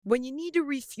When you need to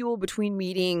refuel between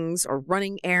meetings or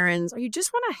running errands, or you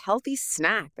just want a healthy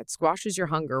snack that squashes your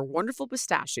hunger, Wonderful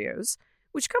Pistachios,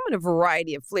 which come in a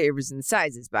variety of flavors and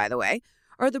sizes, by the way,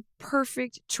 are the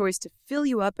perfect choice to fill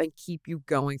you up and keep you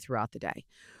going throughout the day.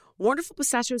 Wonderful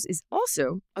Pistachios is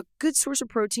also a good source of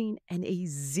protein and a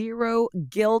zero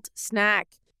guilt snack.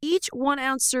 Each 1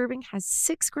 ounce serving has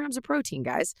 6 grams of protein,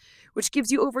 guys, which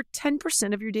gives you over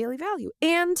 10% of your daily value.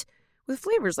 And with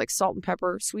flavors like salt and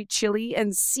pepper, sweet chili,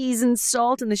 and seasoned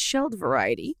salt in the shelled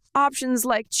variety, options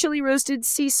like chili roasted,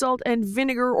 sea salt, and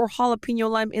vinegar or jalapeno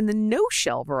lime in the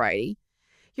no-shell variety,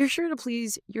 you're sure to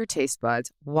please your taste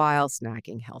buds while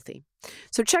snacking healthy.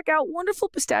 So check out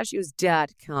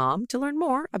wonderfulpistachios.com to learn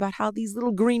more about how these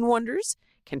little green wonders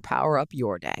can power up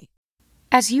your day.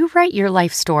 As you write your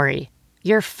life story,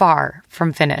 you're far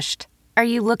from finished. Are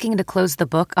you looking to close the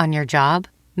book on your job?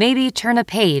 Maybe turn a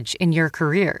page in your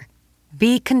career?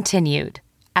 Be continued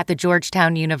at the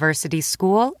Georgetown University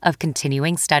School of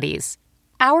Continuing Studies.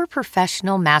 Our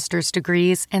professional master's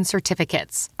degrees and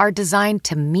certificates are designed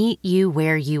to meet you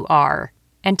where you are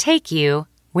and take you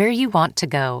where you want to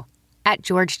go. At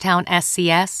Georgetown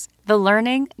SCS, the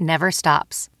learning never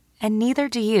stops, and neither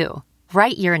do you.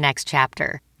 Write your next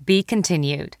chapter. Be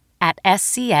continued at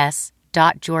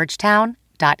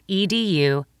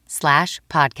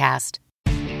scs.georgetown.edu/podcast.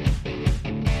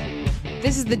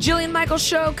 This is the Jillian Michaels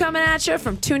Show coming at you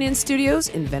from TuneIn Studios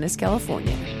in Venice,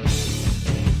 California.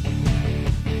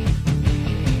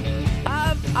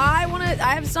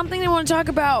 I have something I want to talk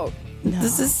about. No.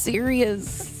 This is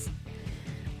serious.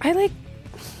 I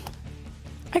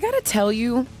gotta tell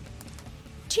you,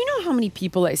 do you know how many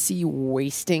people I see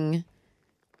wasting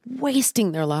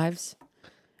their lives?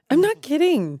 I'm not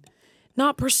kidding.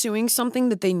 Not pursuing something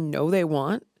that they know they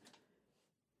want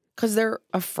because they're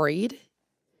afraid.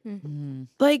 Mm-hmm.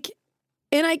 I'm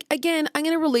going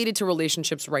to relate it to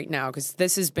relationships right now because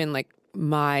this has been like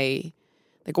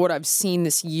what I've seen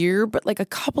this year. But like a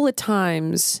couple of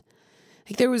times,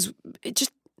 like there was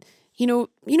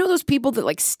those people that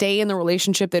like stay in the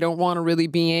relationship they don't want to really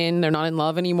be in. They're not in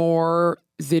love anymore.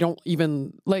 They don't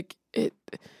even like it.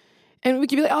 And we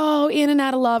could be like, oh, in and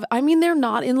out of love. I mean, they're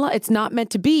not in love. It's not meant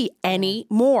to be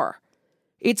anymore.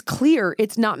 It's clear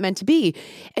it's not meant to be.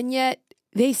 And yet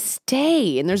they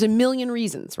stay. And there's a million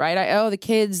reasons, right? The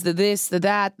kids, the this, the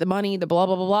that, the money, the blah,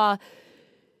 blah, blah, blah.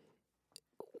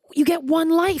 You get one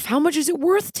life. How much is it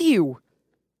worth to you?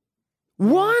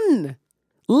 One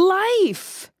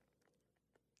life.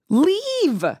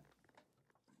 Leave.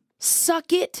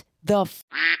 Suck it the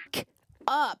fuck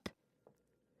up.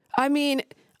 I mean,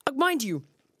 mind you,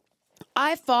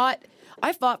 I fought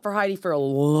for Heidi for a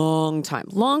long time,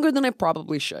 longer than I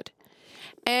probably should.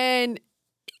 And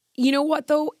you know what,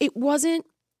 though? It was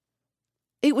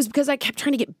because I kept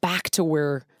trying to get back to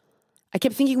where, I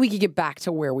kept thinking we could get back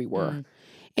to where we were. Mm.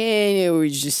 And we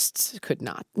just could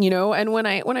not, And when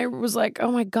I was like,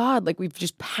 oh my God, like we've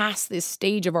just passed this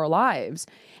stage of our lives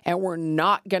and we're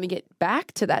not going to get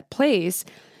back to that place.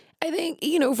 I think,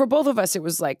 for both of us, it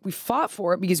was like we fought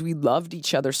for it because we loved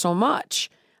each other so much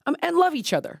and love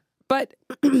each other. But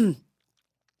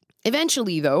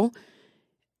eventually, though,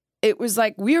 it was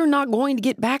like we are not going to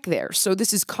get back there. So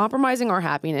this is compromising our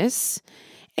happiness.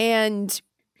 And,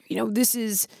 this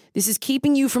is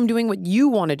keeping you from doing what you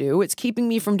want to do. It's keeping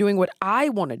me from doing what I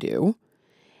want to do.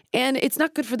 And it's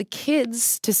not good for the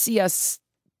kids to see us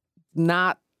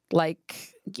not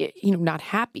not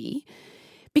happy.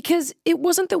 Because it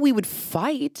wasn't that we would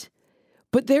fight,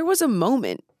 but there was a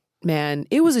moment, man,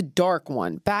 it was a dark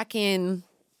one back in,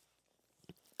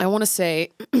 I want to say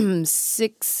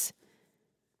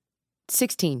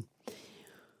 16,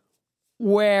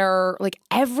 where like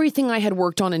everything I had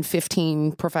worked on in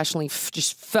 15 professionally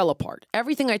just fell apart.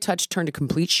 Everything I touched turned to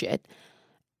complete shit.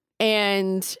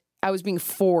 And I was being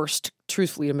forced,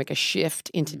 truthfully, to make a shift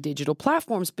into digital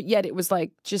platforms, but yet it was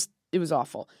like it was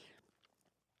awful.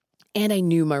 And I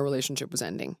knew my relationship was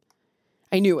ending.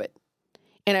 I knew it.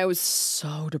 And I was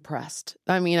so depressed.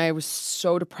 I mean, I was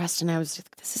so depressed and I was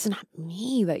like, this is not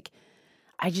me. Like,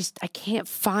 I can't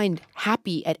find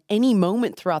happy at any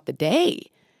moment throughout the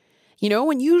day.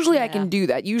 And usually I can do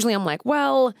that. Usually I'm like,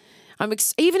 well,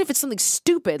 even if it's something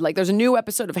stupid, like there's a new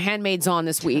episode of Handmaid's On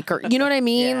this week, or you know what I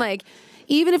mean? Like,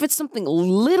 even if it's something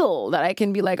little that I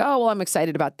can be like, oh, well, I'm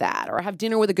excited about that. Or I have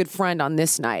dinner with a good friend on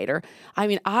this night. Or,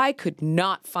 I could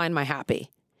not find my happy.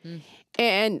 Mm.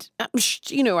 And, I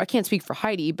can't speak for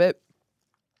Heidi, but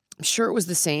I'm sure it was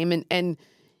the same. And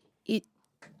the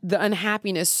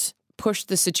unhappiness pushed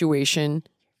the situation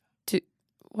to,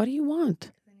 what do you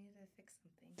want? I need to fix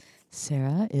something.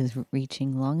 Sarah is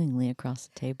reaching longingly across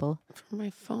the table. For my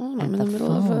phone. I'm in the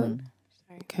middle of a...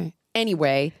 Okay.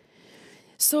 Anyway,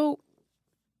 so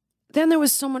then there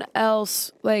was someone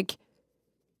else like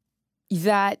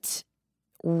that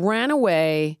ran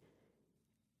away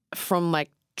from like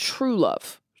true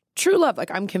love. True love,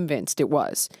 like I'm convinced it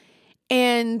was.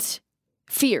 And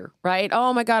fear, right?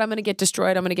 Oh my God, I'm going to get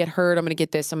destroyed. I'm going to get hurt. I'm going to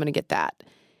get this. I'm going to get that.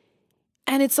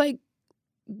 And it's like,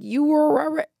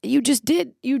 you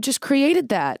just created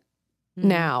that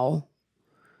now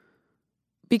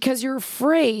because you're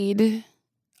afraid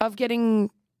of getting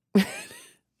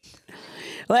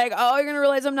like, oh, you're going to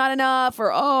realize I'm not enough,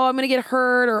 or oh, I'm going to get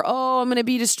hurt, or oh, I'm going to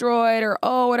be destroyed, or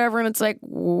oh, whatever. And it's like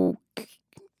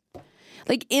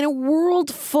in a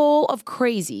world full of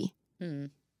crazy,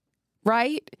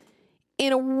 right?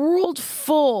 In a world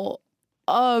full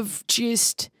of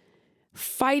just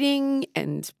fighting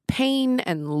and pain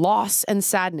and loss and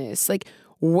sadness, like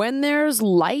when there's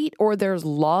light or there's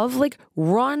love, like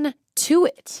run to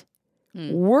it,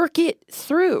 work it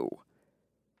through.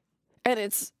 And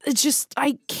it's just,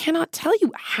 I cannot tell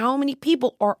you how many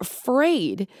people are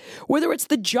afraid, whether it's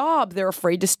the job they're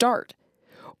afraid to start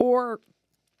or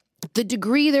the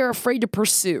degree they're afraid to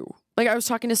pursue. Like I was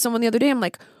talking to someone the other day, I'm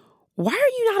like, why are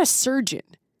you not a surgeon?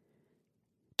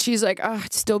 She's like, oh,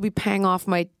 I'd still be paying off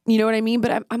my, you know what I mean?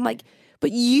 But I'm like,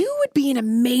 but you would be an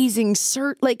amazing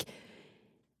like.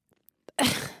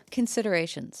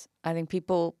 Considerations. I think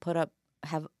people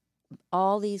have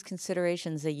all these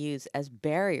considerations they use as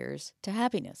barriers to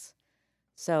happiness.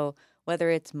 So whether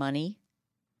it's money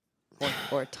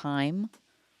or time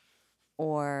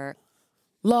or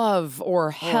love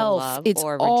or health, it's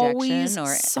or always or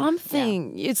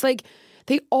something. Yeah. It's like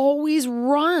they always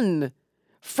run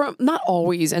from, not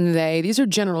always, and these are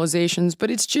generalizations, but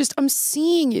it's just, I'm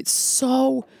seeing it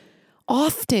so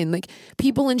often, like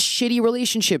people in shitty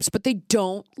relationships, but they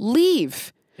don't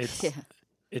leave.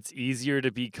 It's easier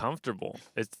to be comfortable.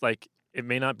 It's like, it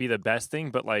may not be the best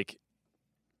thing, but like,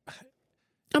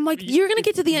 I'm like, you're going to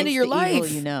get to the end of your life,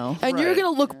 and you're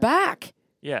going to look back.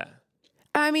 Yeah.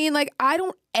 I mean, like, I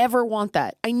don't ever want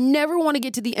that. I never want to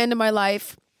get to the end of my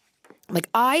life. Like,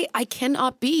 I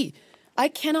cannot be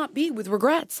with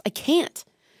regrets. I can't.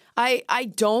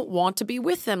 I don't want to be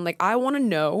with them. Like, I want to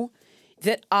know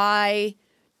that I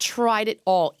tried it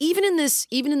all. Even in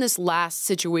this last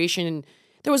situation,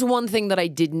 there was one thing that I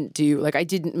didn't do. Like, I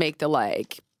didn't make the,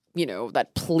 like, you know,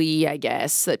 that plea, I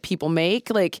guess, that people make.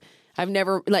 Like, I've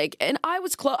never, like, and I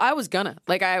was gonna,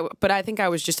 like, but I think I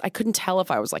was just, I couldn't tell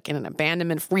if I was, like, in an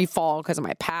abandonment free fall because of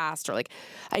my past, or, like,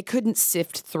 I couldn't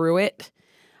sift through it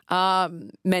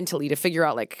mentally to figure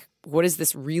out, like, what is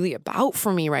this really about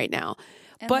for me right now?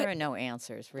 And but there are no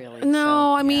answers, really. No,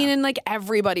 so, I mean, and, like,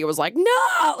 everybody was like,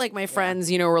 no, like, my friends,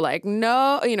 you know, were like,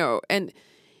 no, you know, and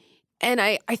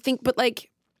I think, but, like,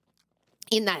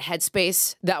 in that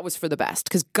headspace, that was for the best,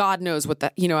 because God knows what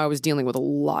that, you know, I was dealing with a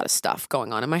lot of stuff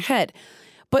going on in my head.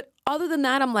 But other than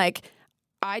that, I'm like,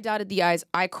 I dotted the I's,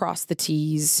 I crossed the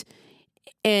T's,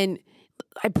 and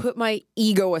I put my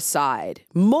ego aside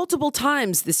multiple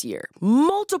times this year.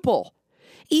 Multiple.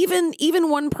 Even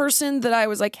one person that I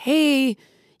was like, hey,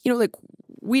 you know, like,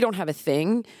 we don't have a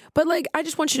thing, but, like, I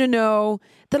just want you to know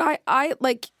that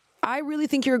I really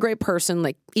think you're a great person,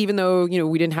 like, even though, you know,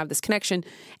 we didn't have this connection.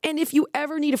 And if you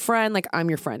ever need a friend, like, I'm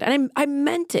your friend. And I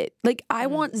meant it. Like, I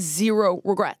want zero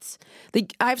regrets.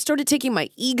 Like, I've started taking my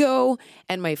ego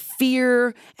and my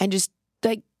fear and just,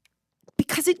 like,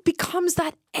 because it becomes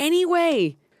that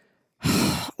anyway.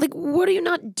 Like, what are you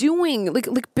not doing?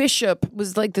 Like Bishop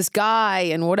was, like, this guy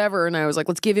and whatever. And I was like,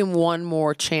 let's give him one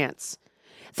more chance.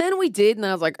 Then we did. And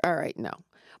I was like, all right, no.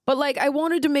 But, like, I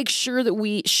wanted to make sure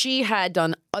that she had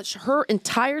done her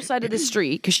entire side of the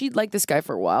street, because she'd liked this guy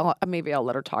for a while. Maybe I'll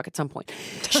let her talk at some point.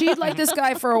 She'd liked this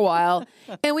guy for a while,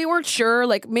 and we weren't sure.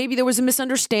 Like, maybe there was a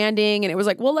misunderstanding, and it was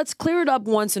like, well, let's clear it up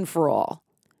once and for all.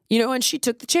 You know, and she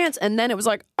took the chance, and then it was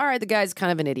like, all right, the guy's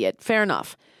kind of an idiot. Fair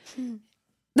enough.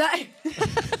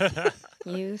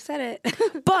 You said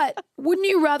it. But wouldn't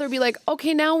you rather be like,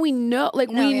 okay, now we know, like,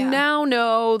 now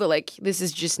know that, like, this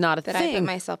is just not a thing. I put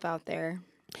myself out there.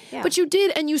 Yeah. But you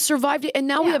did, and you survived it, and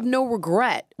now we have no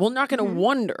regret. We're not going to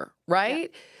wonder,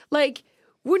 right? Yeah. Like,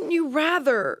 wouldn't you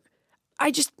rather?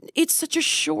 It's such a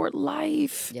short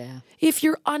life. Yeah. If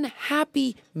you're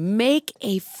unhappy, make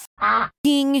a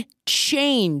fucking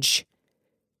change.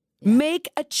 Yeah. Make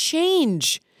a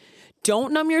change.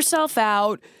 Don't numb yourself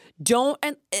out.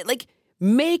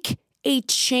 Make a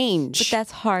change. But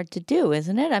that's hard to do,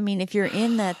 isn't it? I mean, if you're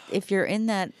in that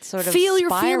sort of feel spiral.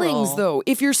 Your feelings, though.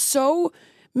 If you're so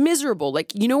miserable,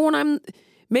 like, you know, when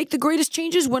make the greatest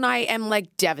changes when I am,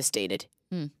 like, devastated.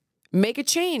 Make a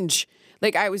change.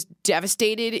 Like, I was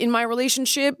devastated in my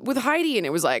relationship with Heidi, and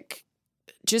it was like,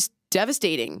 just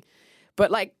devastating.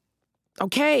 But like,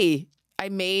 okay,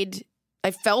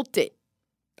 I felt it.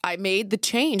 I made the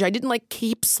change. I didn't like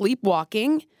keep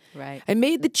sleepwalking. Right. I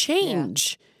made the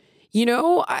change. You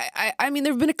know, I mean,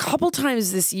 there have been a couple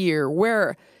times this year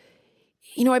where,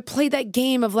 you know, I played that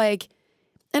game of like,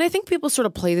 and I think people sort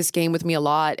of play this game with me a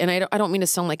lot. And I don't mean to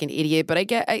sound like an idiot, but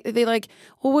they like,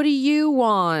 well, what do you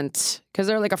want? Because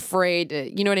they're like afraid,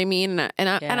 you know what I mean? And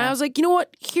I was like, you know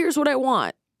what? Here's what I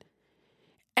want.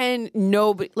 And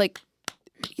nobody like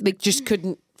just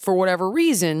couldn't, for whatever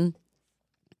reason,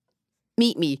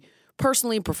 meet me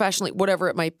personally, professionally, whatever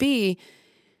it might be.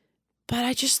 But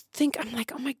I just think, I'm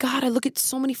like, oh my God, I look at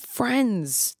so many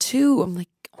friends too. I'm like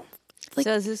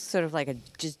so is this sort of like a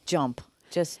just jump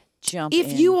if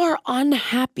in. you are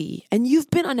unhappy and you've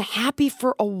been unhappy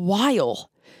for a while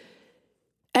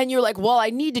and you're like, well, I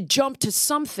need to jump to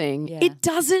something, it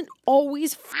doesn't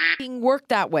always fucking work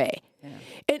that way. Yeah.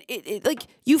 And it like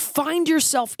you find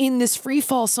yourself in this free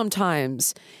fall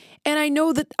sometimes. And I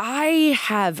know that I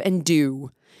have and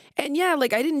do. And yeah,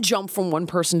 like I didn't jump from one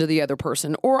person to the other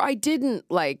person, or I didn't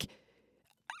like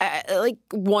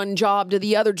one job to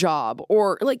the other job,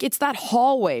 or like it's that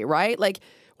hallway, right? Like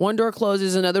one door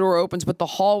closes, another door opens, but the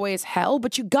hallway is hell.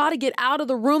 But you got to get out of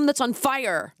the room that's on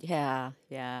fire. Yeah,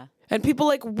 yeah. And people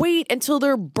like wait until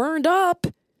they're burned up.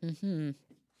 Mm-hmm.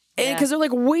 And because they're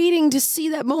like waiting to see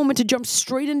that moment to jump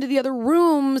straight into the other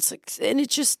room. It's like, and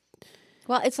it's just.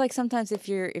 Well, it's like sometimes if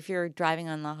you're driving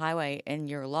on the highway and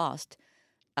you're lost,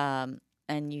 and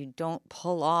you don't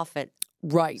pull off at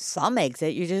some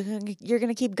exit, you're going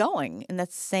to keep going in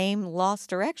that same lost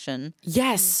direction.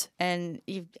 Yes, and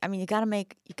you got to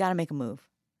make a move.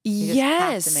 You just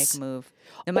have to make a move,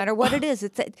 no matter what it is.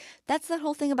 That's the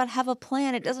whole thing about have a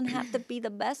plan. It doesn't have to be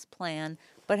the best plan,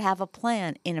 but have a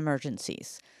plan in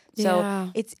emergencies.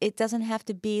 So it doesn't have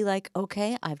to be like,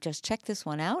 okay, I've just checked this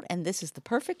one out, and this is the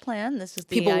perfect plan. This is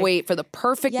people wait for the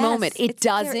perfect moment. It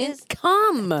doesn't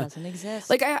come. It doesn't exist.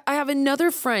 Like I have another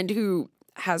friend who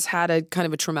has had a kind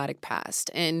of a traumatic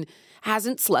past and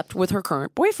hasn't slept with her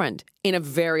current boyfriend in a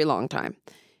very long time.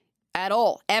 At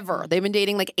all, ever. They've been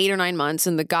dating like 8 or 9 months,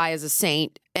 and the guy is a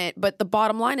saint. But the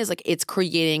bottom line is like it's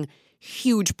creating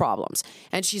huge problems.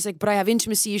 And she's like, but I have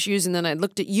intimacy issues. And then I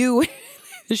looked at you,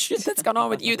 the shit that's gone on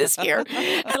with you this year.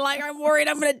 And like, I'm worried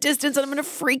I'm going to distance and I'm going to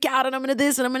freak out and I'm going to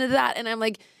this and I'm going to that. And I'm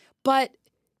like, but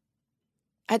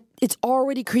it's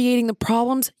already creating the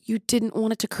problems you didn't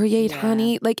want it to create,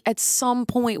 honey. Like at some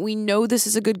point, we know this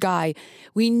is a good guy.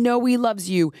 We know he loves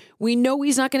you. We know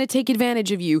he's not going to take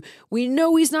advantage of you. We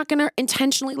know he's not going to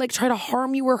intentionally like try to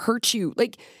harm you or hurt you.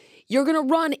 Like you're going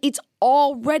to run. It's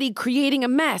already creating a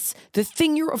mess. The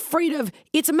thing you're afraid of,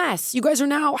 it's a mess. You guys are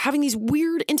now having these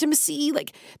weird intimacy.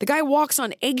 Like the guy walks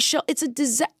on eggshell. It's a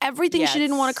disaster. Everything she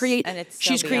didn't want to create, and it's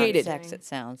she's created. Sex, it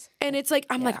sounds. And it's like,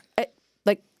 I'm like,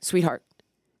 sweetheart,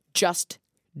 just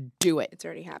do it. It's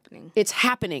already happening. It's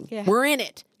happening. Yeah. We're in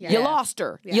it. Yeah. You lost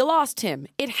her. Yeah. You lost him.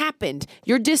 It happened.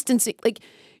 You're distancing. Like,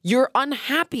 you're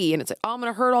unhappy. And it's like, oh, I'm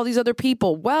going to hurt all these other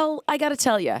people. Well, I got to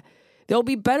tell you, they'll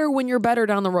be better when you're better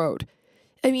down the road.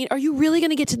 I mean, are you really going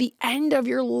to get to the end of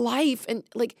your life and,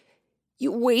 like,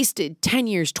 you wasted 10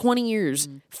 years, 20 years,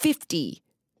 50?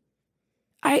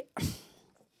 I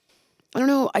don't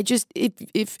know. I just,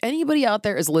 if anybody out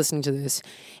there is listening to this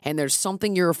and there's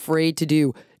something you're afraid to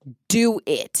do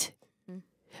it.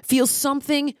 Feel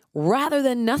something rather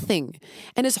than nothing.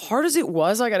 And as hard as it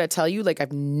was, I got to tell you, like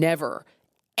I've never,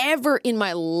 ever in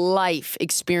my life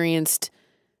experienced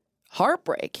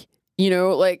heartbreak. You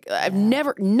know, like I've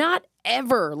never, not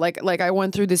ever, like I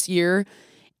went through this year,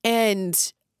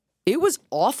 and it was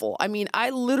awful. I mean, I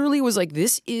literally was like,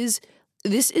 this is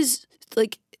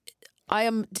like, I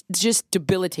am just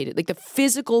debilitated. Like the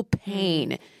physical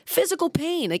pain,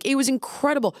 like it was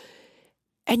incredible.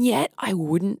 And yet I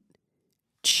wouldn't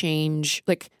change.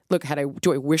 Like, look,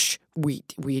 do I wish we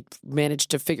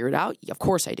managed to figure it out? Of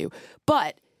course I do.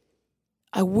 But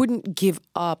I wouldn't give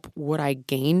up what I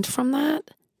gained from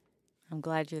that. I'm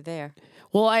glad you're there.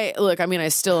 Well, I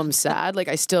still am sad. Like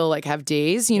I still like have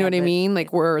days, you know what I mean?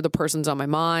 Like where the person's on my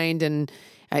mind and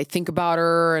I think about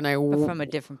her and but from a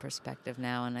different perspective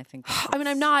now. And I think,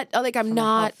 I'm not a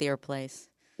healthier place.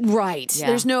 Right. Yeah.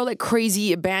 There's no like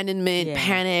crazy abandonment,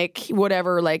 panic,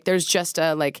 whatever. Like there's just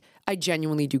I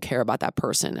genuinely do care about that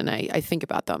person and I think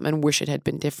about them and wish it had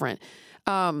been different.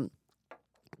 But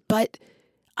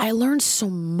I learned so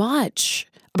much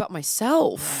about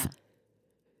myself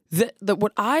that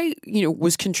what I,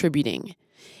 was contributing.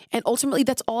 And ultimately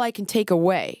that's all I can take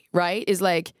away, right? Is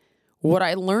like what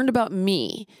I learned about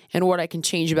me and what I can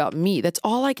change about me. That's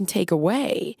all I can take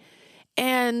away.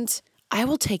 And I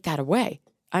will take that away.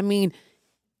 I mean,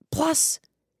 Plus,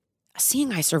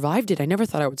 seeing I survived it, I never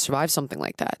thought I would survive something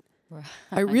like that.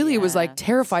 I really was like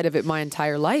terrified of it my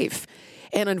entire life.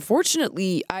 And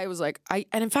unfortunately, I was like, and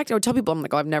in fact, I would tell people, I'm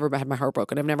like, oh, I've never had my heart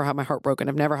broken. I've never had my heart broken.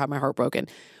 I've never had my heart broken.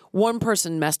 One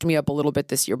person messed me up a little bit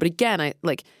this year. But again,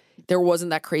 there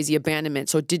wasn't that crazy abandonment.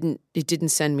 So it didn't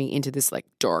send me into this like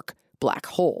dark black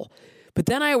hole. But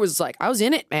then I was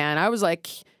in it, man. I was like,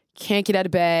 can't get out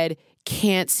of bed,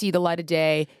 can't see the light of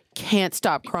day, can't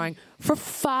stop crying. For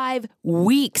 5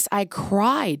 weeks, I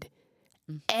cried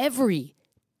every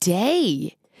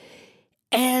day.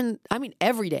 And I mean,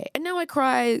 every day. And now I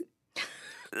cry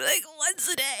like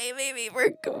once a day, maybe.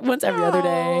 Once every other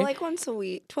day. Like once a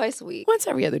week, twice a week. Once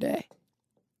every other day.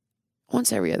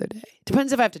 Once every other day.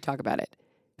 Depends if I have to talk about it.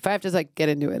 If I have to like get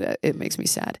into it, it makes me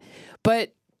sad.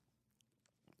 But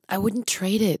I wouldn't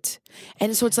trade it.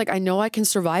 And so it's like, I know I can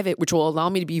survive it, which will allow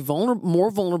me to be more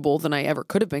vulnerable than I ever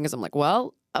could have been. Because I'm like,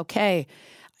 well, okay.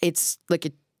 It's like,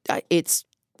 I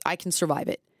can survive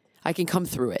it. I can come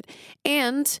through it.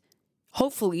 And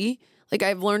hopefully, like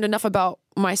I've learned enough about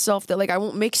myself that like I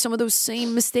won't make some of those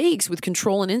same mistakes with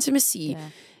control and intimacy. Yeah.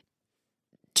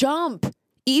 Jump.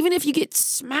 Even if you get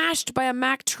smashed by a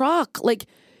Mack truck, like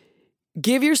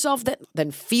give yourself that,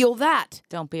 then feel that.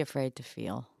 Don't be afraid to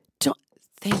feel.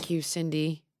 Thank you,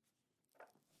 Cindy.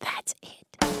 That's it.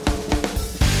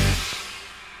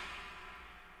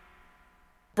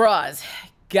 Bras.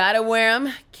 Gotta wear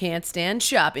them. Can't stand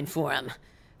shopping for them.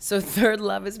 So Third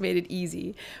Love has made it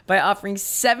easy by offering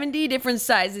 70 different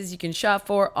sizes you can shop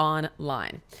for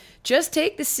online. Just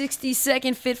take the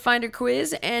 60-second Fit Finder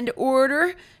quiz and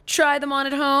order. Try them on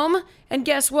at home. And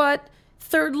guess what?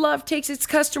 Third Love takes its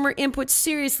customer input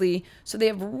seriously, so they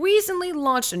have recently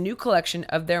launched a new collection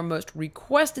of their most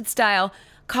requested style,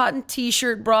 cotton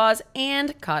t-shirt bras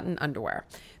and cotton underwear.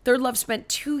 Third Love spent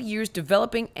 2 years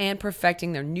developing and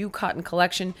perfecting their new cotton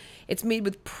collection. It's made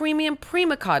with premium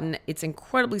Prima cotton. It's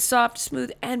incredibly soft,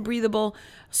 smooth, and breathable.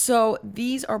 So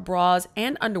these are bras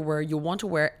and underwear you'll want to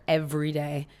wear every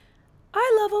day.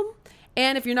 I love them.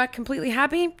 And if you're not completely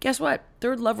happy, guess what?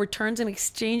 Third Love returns and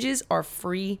exchanges are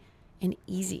free and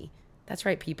easy. That's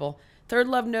right, people. Third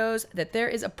Love knows that there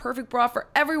is a perfect bra for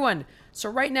everyone. So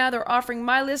right now they're offering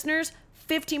my listeners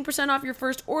 15% off your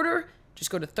first order. Just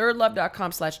go to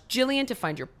thirdlove.com/Jillian to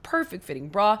find your perfect fitting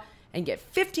bra and get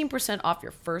 15% off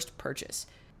your first purchase.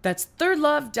 That's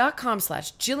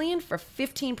thirdlove.com/Jillian for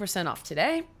 15% off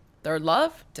today.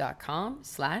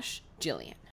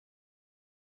 thirdlove.com/Jillian.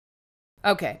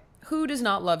 Okay, who does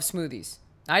not love smoothies?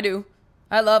 I do.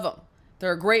 I love them.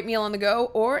 They're a great meal on the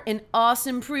go or an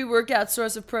awesome pre-workout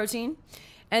source of protein.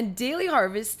 And Daily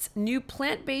Harvest's new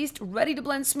plant-based,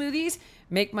 ready-to-blend smoothies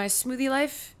make my smoothie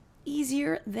life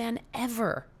easier than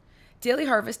ever. Daily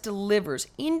Harvest delivers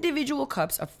individual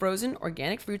cups of frozen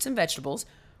organic fruits and vegetables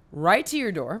right to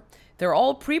your door. They're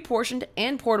all pre-portioned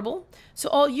and portable, so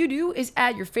all you do is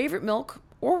add your favorite milk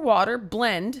or water,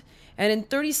 blend, and in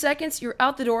 30 seconds you're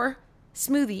out the door.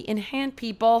 Smoothie in hand,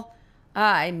 people.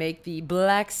 I make the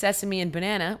black sesame and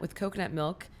banana with coconut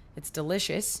milk. It's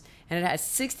delicious, and it has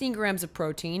 16 grams of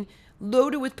protein,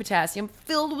 loaded with potassium,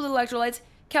 filled with electrolytes,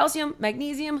 calcium,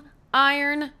 magnesium,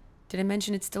 iron. Did I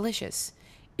mention it's delicious?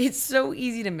 It's so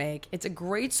easy to make. It's a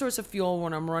great source of fuel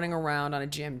when I'm running around on a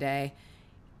gym day.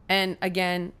 And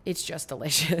again, it's just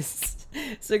delicious.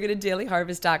 So go to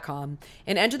dailyharvest.com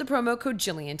and enter the promo code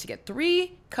Jillian to get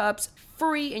 3 cups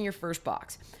free in your first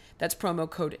box. That's promo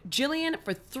code Jillian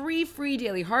for 3 free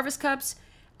Daily Harvest cups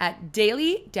at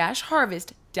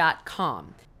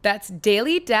daily-harvest.com. That's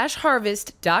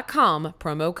daily-harvest.com,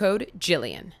 promo code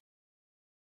Jillian.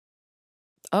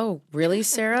 Oh, really,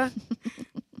 Sarah?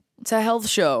 It's a health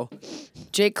show.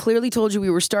 Jake clearly told you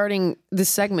we were starting this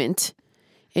segment,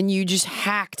 and you just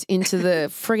hacked into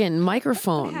the friggin'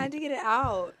 microphone. I had to get it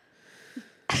out.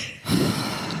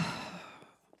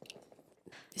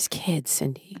 These kids,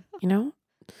 Cindy, you know?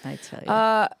 I tell you.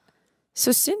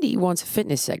 So Cindy wants a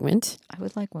fitness segment, I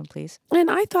would like one, please. and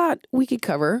I thought we could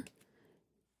cover.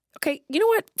 Okay, you know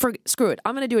what? Screw it.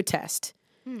 I'm going to do a test.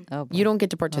 Oh, boy. You don't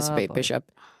get to participate, boy.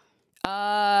 Bishop.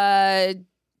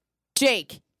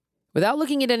 Jake, without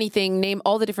looking at anything, name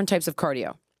all the different types of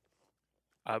cardio.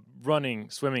 Running,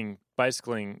 swimming,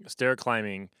 bicycling, stair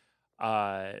climbing.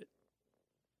 In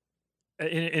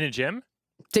a gym?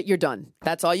 You're done.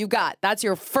 That's all you got. That's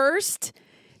your first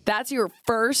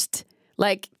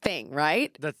like thing,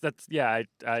 right? That's yeah.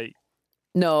 I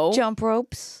No. Jump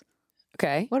ropes.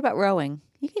 Okay. What about rowing?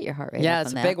 You get your heart rate Yeah, up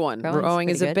it's on a that. big one. Rowing's Rowing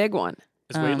is pretty a good. big one.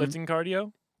 is weightlifting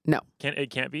cardio? No. It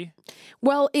can't be.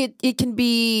 Well, it can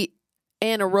be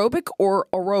anaerobic or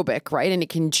aerobic, right? And it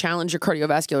can challenge your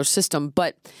cardiovascular system.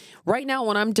 But right now,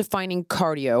 when I'm defining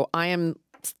cardio, I am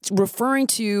referring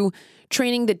to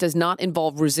training that does not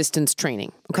involve resistance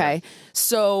training. Okay.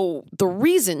 So the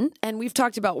reason, and we've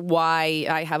talked about why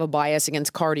I have a bias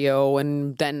against cardio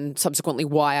and then subsequently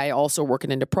why I also work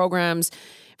it into programs.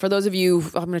 For those of you,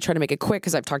 I'm going to try to make it quick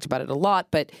because I've talked about it a lot,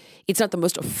 but it's not the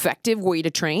most effective way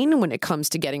to train when it comes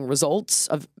to getting results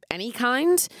of any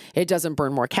kind. It doesn't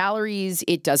burn more calories.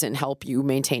 It doesn't help you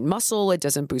maintain muscle. It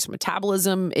doesn't boost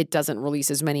metabolism. It doesn't release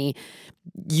as many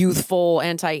youthful,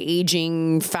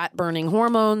 anti-aging, fat-burning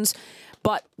hormones.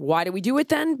 But why do we do it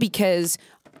then? Because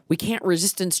we can't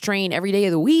resistance train every day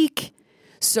of the week.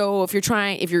 So if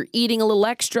you're eating a little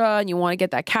extra and you want to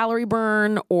get that calorie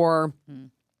burn, or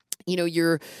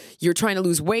you're trying to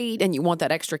lose weight and you want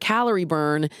that extra calorie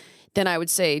burn, then I would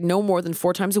say no more than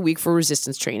 4 times a week for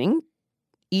resistance training.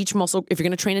 Each muscle, if you're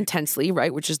going to train intensely,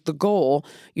 right, which is the goal,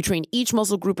 you train each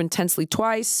muscle group intensely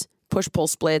twice, push-pull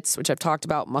splits, which I've talked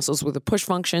about, muscles with a push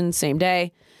function, same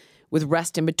day, with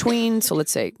rest in between. So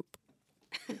let's say,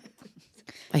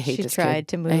 I hate She this tried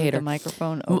kid. to I hate move the her.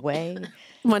 microphone away.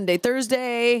 Monday,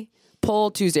 Thursday,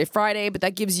 pull, Tuesday, Friday, but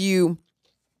that gives you,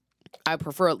 I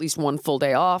prefer at least 1 full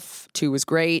day off. 2 is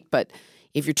great, but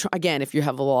if you're, if you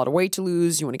have a lot of weight to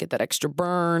lose, you want to get that extra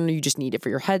burn, you just need it for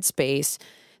your headspace,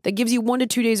 that gives you 1 to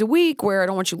 2 days a week where I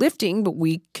don't want you lifting, but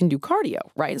we can do cardio,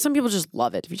 right? And some people just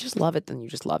love it. If you just love it, then you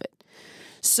just love it.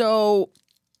 So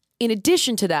in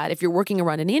addition to that, if you're working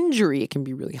around an injury, it can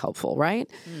be really helpful, right?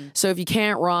 So if you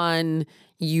can't run,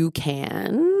 you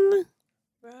can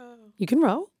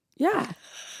row. Yeah.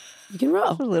 You can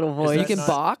row. A little Is voice. You that can not-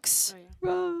 box.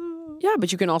 Row. Yeah,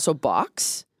 but you can also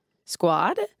box,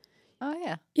 squad. Oh,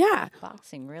 yeah. Yeah.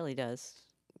 Boxing really does.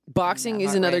 Boxing that is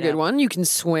heart another rate good up. one. You can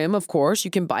swim, of course.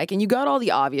 You can bike, and you got all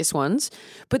the obvious ones.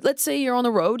 But let's say you're on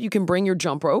the road, you can bring your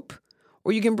jump rope,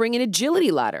 or you can bring an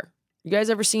agility ladder. You guys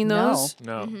ever seen No. those?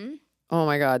 No. Oh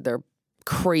my God, they're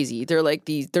crazy. They're like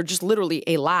they're just literally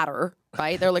a ladder,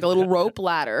 right? They're like a little rope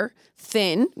ladder,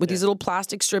 thin, with these little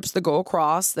plastic strips that go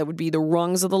across. That would be the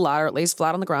rungs of the ladder. It lays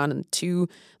flat on the ground, and 2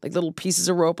 like little pieces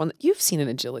of rope on you've seen an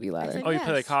agility ladder. Oh, you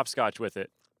play like hopscotch with it,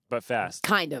 but fast.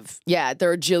 Kind of. Yeah,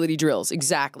 they're agility drills.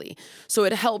 Exactly. So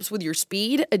it helps with your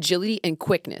speed, agility, and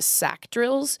quickness. Sack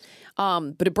drills.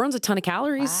 But it burns a ton of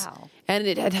calories. Wow. And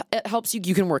it helps you.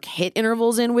 You can work HIIT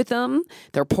intervals in with them.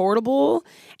 They're portable.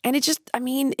 And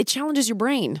it challenges your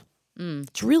brain.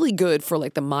 It's really good for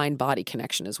like the mind-body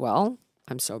connection as well.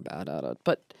 I'm so bad at it.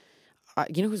 But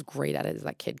you know who's great at it is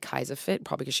that kid Kaisa Fit,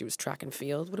 probably because she was track and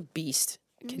field. What a beast.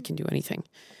 Kid can do anything.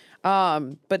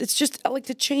 But it's just, I like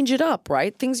to change it up,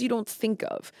 right? Things you don't think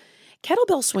of.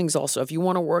 Kettlebell swings also, if you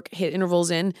want to work HIIT intervals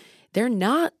in, they're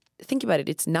not, think about it,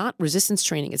 it's not resistance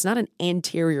training. It's not an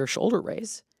anterior shoulder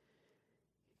raise.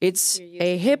 It's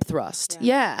a hip thrust.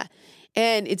 Yeah.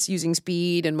 And it's using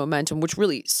speed and momentum, which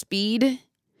really, speed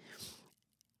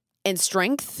and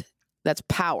strength, that's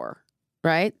power,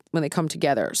 right? When they come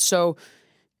together. So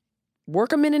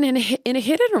work a minute in a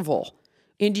HIIT interval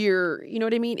into your, you know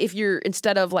what I mean? If you're,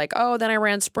 instead of like, oh, then I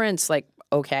ran sprints, like,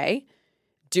 okay,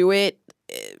 do it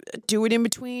in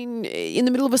between, in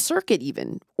the middle of a circuit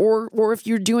even. Or if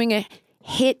you're doing a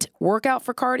HIIT workout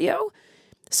for cardio,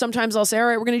 sometimes I'll say, all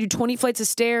right, we're going to do 20 flights of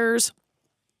stairs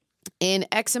in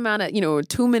X amount of,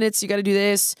 2 minutes, you got to do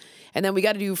this. And then we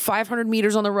got to do 500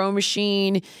 meters on the row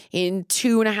machine in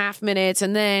 2.5 minutes.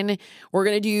 And then we're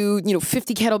going to do,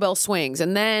 50 kettlebell swings.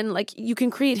 And then like you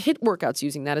can create HIIT workouts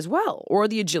using that as well, or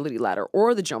the agility ladder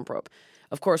or the jump rope.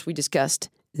 Of course, we discussed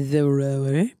the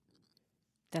rower.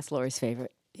 That's Lori's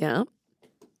favorite. Yeah.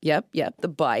 Yep. The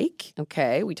bike.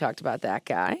 Okay. We talked about that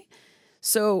guy.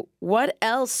 So what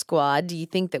else, squad, do you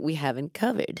think that we haven't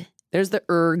covered? There's the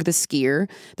erg, the skier.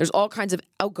 There's all kinds of,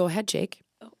 go ahead, Jake.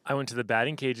 I went to the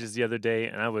batting cages the other day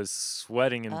and I was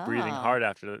sweating and breathing hard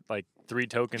after like 3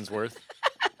 tokens worth.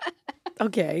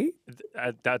 Okay.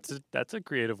 That's a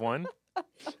creative one.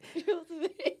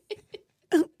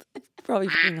 Probably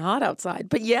being hot outside,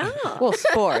 but yeah. Well,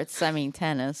 sports. I mean,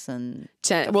 tennis and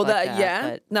stuff Well, like that, that, yeah,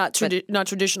 but- not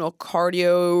traditional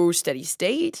cardio steady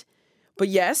state, but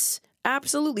yes,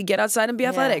 absolutely. Get outside and be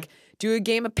athletic. Do a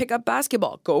game of pickup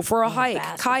basketball. Go for a hike,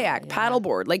 basketball, kayak, yeah.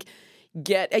 paddleboard. Like,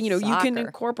 get you can Soccer.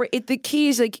 incorporate it. The key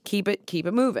is like keep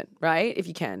it moving, right? If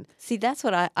you can. See, that's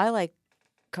what I like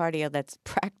cardio that's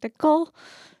practical.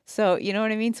 So, you know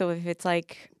what I mean? So if it's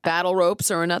like, Battle ropes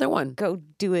are another one. go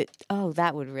do it. Oh,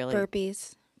 that would really.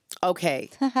 Burpees. Okay.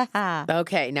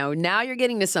 Okay. Now you're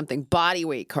getting to something. Body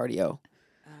weight cardio.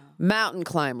 Mountain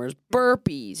climbers,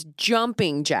 burpees,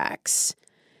 jumping jacks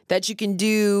that you can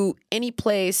do any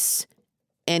place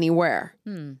anywhere,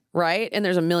 right? And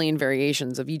there's a million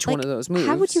variations of each one of those moves.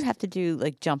 How would you have to do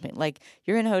like jumping? Like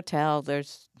you're in a hotel,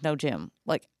 there's no gym.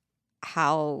 Like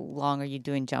how long are you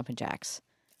doing jumping jacks?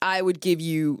 I would give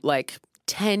you like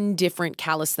 10 different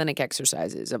calisthenic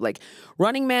exercises of like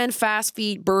running man, fast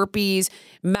feet, burpees,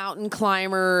 mountain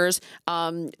climbers,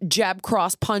 jab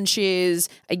cross punches.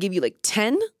 I give you like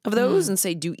 10 of those and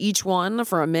say do each one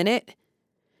for a minute.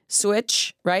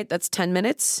 Switch, right? That's 10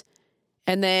 minutes.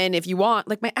 And then if you want,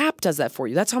 like my app does that for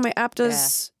you. That's how my app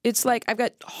does. Yeah. It's like I've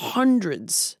got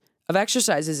hundreds of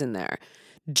exercises in there.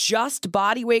 Just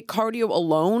body weight cardio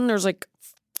alone, there's like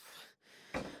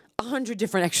 100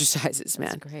 different exercises, man.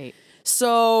 That's great.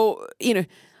 So,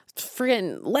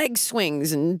 friggin' leg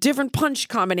swings and different punch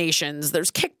combinations. There's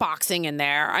kickboxing in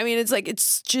there. I mean,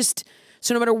 it's just,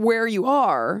 so no matter where you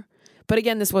are, but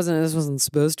again, this wasn't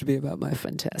supposed to be about my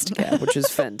fantastic app, which is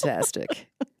fantastic.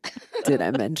 Did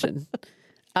I mention?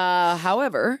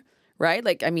 However, right?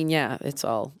 Like, I mean, yeah, it's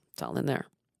all in there.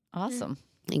 Awesome.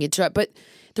 You can try, but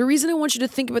the reason I want you to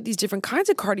think about these different kinds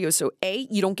of cardio, so A,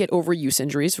 you don't get overuse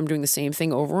injuries from doing the same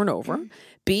thing over and over.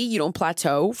 B, you don't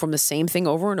plateau from the same thing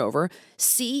over and over.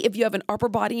 C, if you have an upper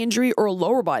body injury or a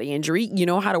lower body injury, you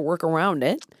know how to work around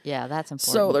it. Yeah, that's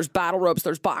important. So there's battle ropes,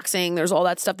 there's boxing, there's all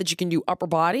that stuff that you can do upper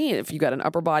body. And if you got an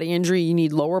upper body injury, you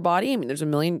need lower body. I mean, there's a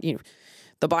million,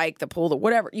 the bike, the pull, the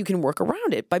whatever. You can work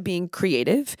around it by being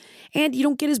creative, and you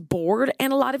don't get as bored,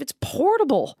 and a lot of it's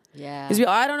portable. Yeah. Because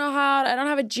I don't know how, I don't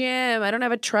have a gym, I don't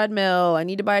have a treadmill, I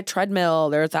need to buy a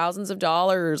treadmill, there are thousands of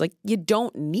dollars. Like, you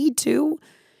don't need to.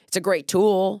 It's a great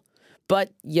tool,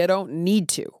 but you don't need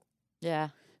to. Yeah.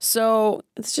 So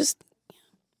it's just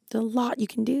a lot you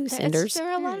can do, Cinders. There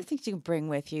are a lot of things you can bring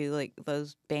with you, like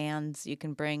those bands you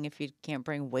can bring if you can't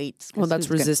bring weights. Well, that's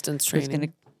resistance Who's training. going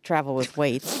to travel with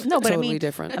weights? No, but Totally I mean,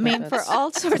 different. I mean, for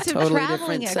all sorts of totally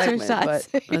traveling different segment, exercise.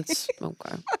 but that's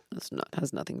okay. That's not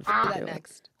has nothing to do with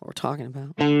next. what we're talking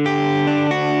about.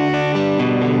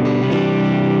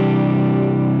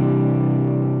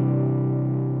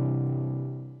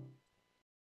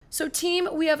 So, team,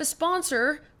 we have a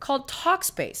sponsor called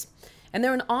Talkspace, and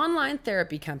they're an online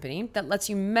therapy company that lets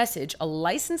you message a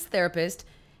licensed therapist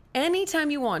anytime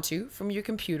you want to from your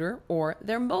computer or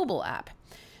their mobile app.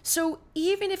 So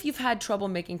even if you've had trouble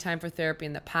making time for therapy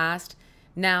in the past,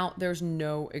 now there's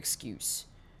no excuse.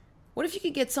 What if you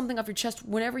could get something off your chest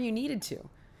whenever you needed to?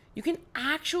 You can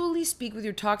actually speak with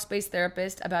your Talkspace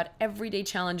therapist about everyday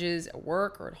challenges at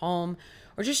work or at home,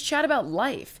 or just chat about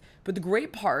life. But the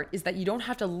great part is that you don't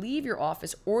have to leave your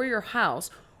office or your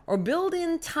house or build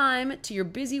in time to your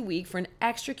busy week for an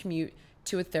extra commute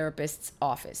to a therapist's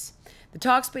office. The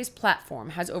Talkspace platform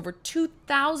has over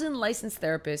 2,000 licensed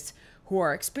therapists who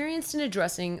are experienced in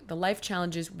addressing the life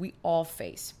challenges we all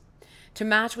face. To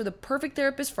match with a perfect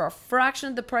therapist for a fraction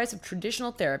of the price of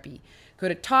traditional therapy, go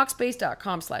to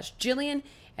Talkspace.com/Jillian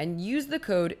and use the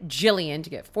code Jillian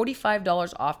to get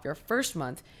 $45 off your first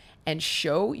month and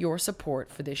show your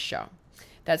support for this show.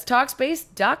 That's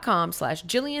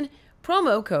Talkspace.com/Jillian,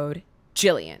 promo code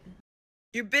Jillian.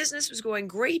 Your business was going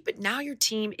great, but now your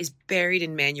team is buried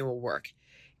in manual work.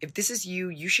 If this is you,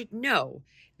 you should know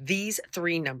these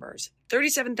three numbers: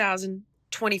 37,000,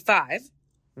 25,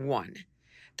 1.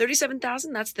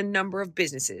 37,000, that's the number of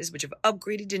businesses which have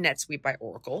upgraded to NetSuite by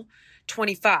Oracle.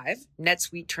 25,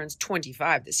 NetSuite turns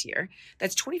 25 this year.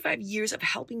 That's 25 years of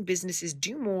helping businesses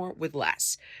do more with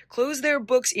less, close their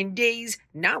books in days,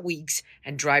 not weeks,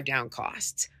 and drive down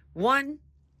costs. 1,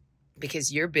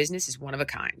 because your business is one of a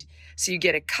kind. So you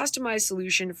get a customized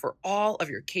solution for all of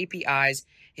your KPIs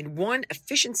in one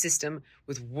efficient system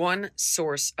with one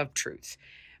source of truth.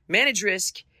 Manage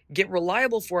risk, get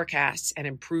reliable forecasts, and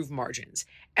improve margins.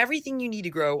 Everything you need to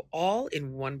grow all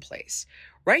in one place.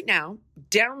 Right now,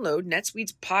 download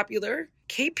NetSuite's popular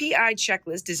KPI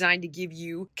checklist designed to give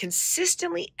you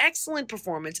consistently excellent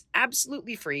performance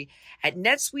absolutely free at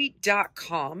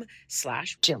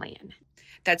netsuite.com/Jillian.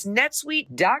 That's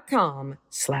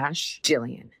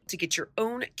netsuite.com/Jillian to get your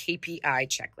own KPI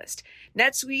checklist.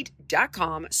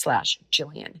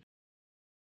 netsuite.com/Jillian.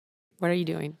 What are you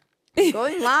doing?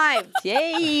 Going live.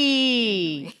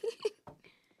 Yay!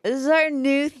 This is our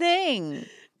new thing.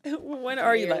 When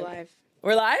are you You're live?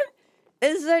 We're live?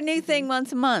 This is our new thing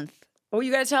once a month. Oh,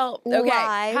 you gotta tell. Okay.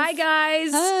 Live. Hi,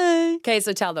 guys. Hi. Okay,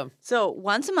 so tell them. So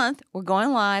once a month, we're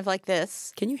going live like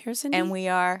this. Can you hear Cindy? And we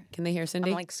are... Can they hear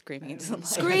Cindy? I'm like screaming into the mic.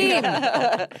 Scream!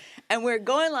 And we're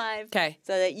going live. Okay.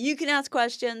 So that you can ask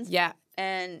questions. Yeah.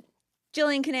 And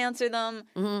Jillian can answer them.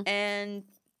 Mhm. And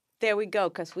there we go,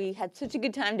 because we had such a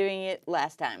good time doing it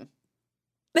last time.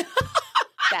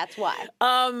 That's why.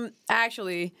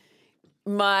 Actually,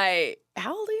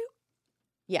 how old are you?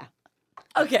 Yeah.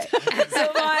 Okay, so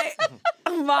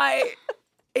my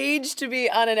age to be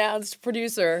unannounced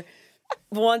producer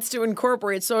wants to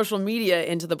incorporate social media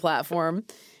into the platform,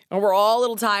 and we're all a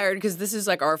little tired because this is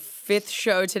like our 5th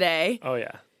show today. Oh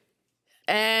yeah.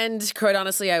 And quite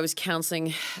honestly, I was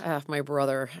counseling my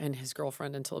brother and his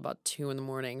girlfriend until about 2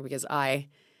 a.m. because I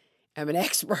am an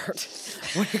expert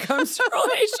when it comes to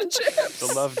relationships.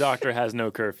 The love doctor has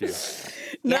no curfew.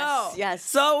 No. yes.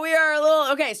 So we are a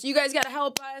little okay. So you guys got to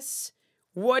help us.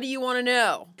 What do you want to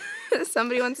know?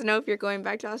 Somebody wants to know if you're going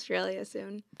back to Australia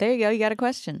soon. There you go. You got a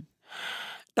question.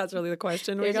 That's really the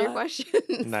question we There's got. your question.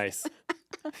 Nice.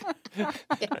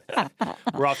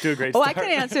 We're off to a great Oh, start. I can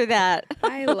answer that.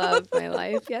 I love my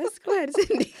life. Yes, go ahead,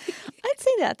 Cindy. I'd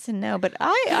say that's a no, but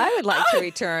I would like to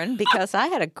return because I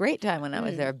had a great time when I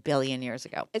was there a billion years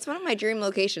ago. It's one of my dream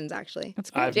locations, actually.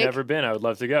 That's great. I've Jake? never been. I would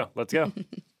love to go. Let's go.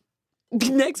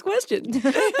 Next question.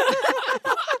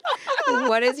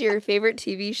 What is your favorite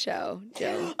TV show,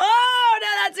 Joe? Oh,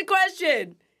 now that's a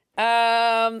question.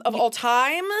 Of all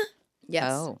time,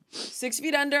 Yes. Oh, 6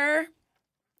 Feet Under,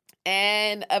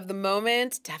 and of the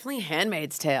moment, definitely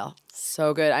Handmaid's Tale.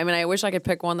 So good. I mean, I wish I could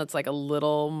pick one that's like a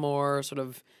little more sort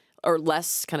of or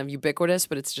less kind of ubiquitous,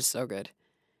 but it's just so good.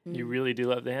 You really do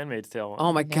love The Handmaid's Tale one.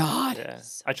 Oh my god. Yeah.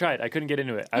 I tried. I couldn't get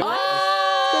into it.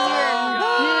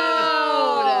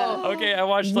 Okay, I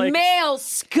watched like. Male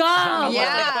scum.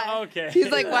 Yeah. Okay. He's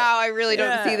like, wow, I really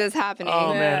don't see this happening.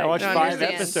 Oh man, I watched don't 5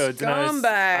 understand. episodes and I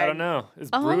Scumbag. don't know. It's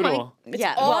Oh, brutal.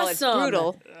 yeah. awesome. Well, it's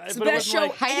brutal. It's the But it best wasn't show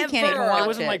like- Heidi can't even ever. watch It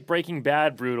wasn't it. like Breaking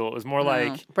Bad brutal. It was more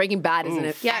like Breaking Bad is an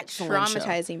Oof. Yeah, excellent show.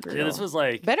 traumatizing, brutal. yeah, this was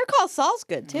like Better Call Saul's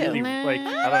good too. really like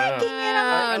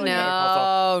I don't know.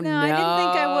 Oh, I no, like Better Call No, I didn't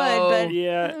think I would, but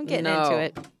Yeah. I'm getting No. into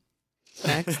it.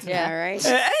 Next. Yeah. All right.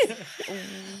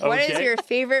 What is Okay. your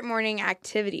favorite morning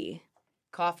activity?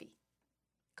 Coffee.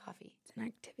 It's an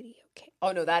activity, okay.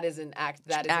 Oh no, that is an act.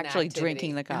 That is an Actually activity.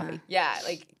 drinking the coffee. Yeah,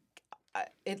 like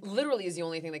it literally is the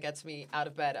only thing that gets me out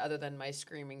of bed, other than my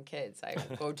screaming kids. I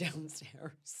go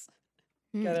downstairs,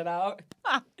 get it out,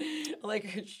 like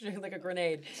a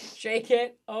grenade. Shake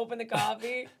it, open the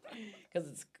coffee because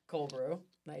it's cold brew,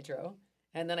 nitro,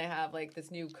 and then I have like this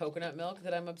new coconut milk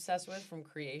that I'm obsessed with from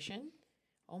Creation.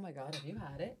 Oh my god, have you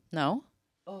had it? No.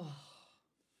 Oh,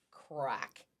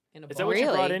 crack in a Is that what you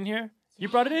Really? brought in here? You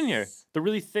brought it in here. Yes. The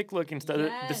really thick looking stuff. The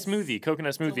Yes. smoothie,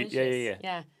 coconut smoothie. Yeah, yeah, yeah.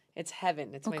 Yeah, it's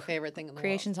heaven. It's my favorite thing in the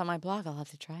Creations on my blog. I'll have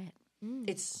to try it. world.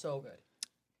 It's so good.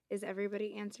 Is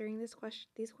everybody answering these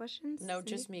questions? No,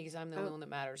 Cindy? just me because I'm the only Oh. one that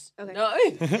matters. Okay. No.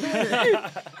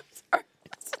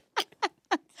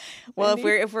 Well,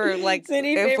 if we're like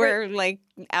Cindy, if favorite- we're like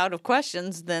out of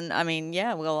questions, then I mean,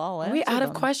 yeah, we'll all. Are we answer out of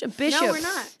them. question? Bishop. No, we're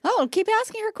not. Oh, keep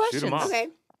asking her Shoot 'em questions. off. Okay.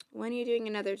 When are you doing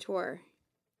another tour?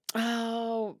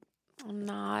 Oh, I'm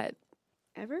not.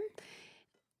 Ever?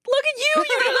 Look at you. You're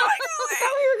I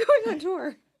thought we were going on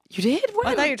tour. You did? When?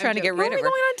 I thought you were trying to get rid When of are we her.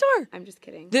 going on tour? I'm just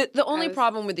kidding. The only was-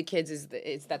 problem with the kids is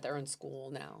that they're in school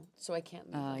now, so I can't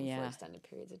leave Oh, them for yeah. extended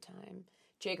periods of time.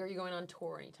 Jake, are you going on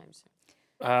tour anytime soon?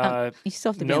 You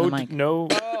still have to be no, on the mic. no.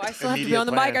 Oh, I still have to be immediate on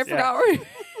the mic. I plans, yeah. forgot we're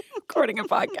recording a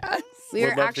podcast. We Would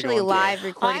are love to go actually on tour. live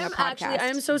recording I a am podcast. I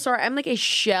am so sorry. I'm like a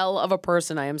shell of a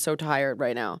person. I am so tired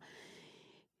right now.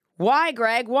 Why,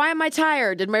 Greg? Why am I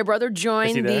tired? Did my brother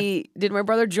join he the? Did my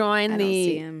brother join I don't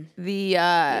see him. the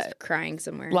He's crying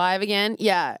somewhere. live again?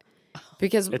 Yeah,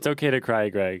 because It's okay to cry,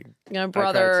 Greg. my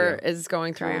brother too. is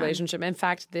going through a Cry on. relationship. In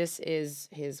fact, this is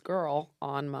his girl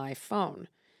on my phone,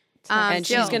 and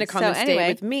she's Jill, going to come so and stay anyway-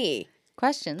 with me.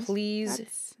 Questions. Please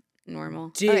That's normal.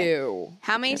 do. Okay.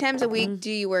 How many times a week do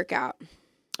you work out?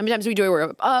 How many times do we do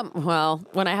it? Well,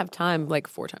 when I have time, like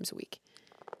 4 times a week.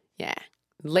 Yeah.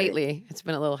 Lately, it's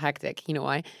been a little hectic. You know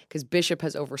why? Because Bishop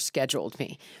has overscheduled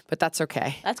me, but that's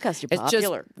okay. That's because you're It's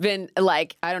popular. just been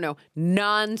like, I don't know,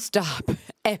 nonstop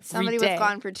every Somebody day. was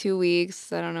gone for 2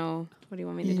 weeks. I don't know. What do you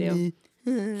want me to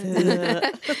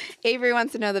do? Avery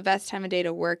wants to know the best time of day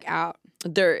to work out.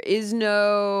 There is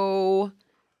no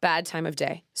bad time of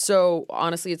day. So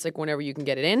honestly, it's like whenever you can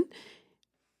get it in.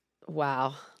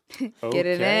 Wow. Get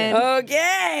it Okay. in.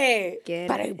 Okay. Get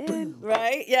it in.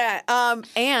 Right? Yeah.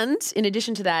 And in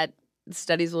addition to that,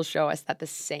 studies will show us that the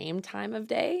same time of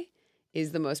day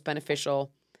is the most beneficial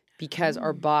because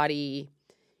our body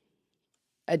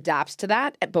adapts to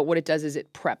that. But what it does is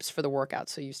it preps for the workout.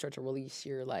 So you start to release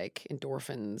your like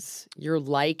endorphins. You're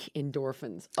like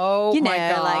endorphins. Oh You my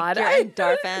know, God. like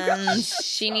your endorphins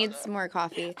She needs more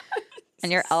coffee.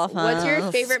 and your elephant. What's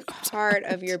your favorite part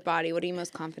of your body? What are you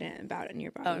most confident about in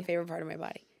your Oh, body? my favorite part of my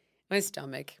body. My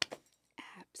stomach.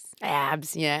 Abs.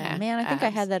 Abs, yeah. Man, I think I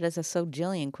abs. had that as a So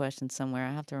Jillian question somewhere.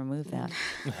 I have to remove that.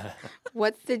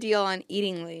 What's the deal on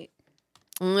eating late?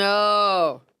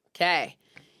 No. Okay.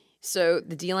 So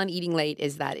the deal on eating late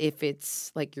is that if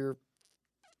it's like your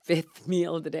 5th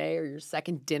meal of the day or your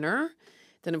 2nd dinner,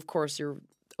 then of course you're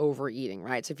overeating,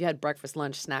 right? So if you had breakfast,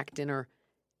 lunch, snack, dinner,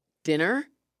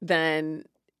 then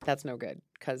that's no good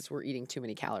because we're eating too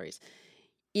many calories.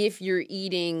 If you're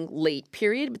eating late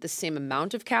period with the same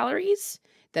amount of calories,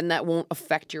 then that won't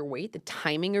affect your weight. The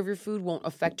timing of your food won't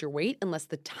affect your weight unless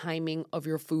the timing of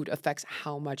your food affects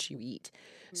how much you eat.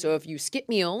 So if you skip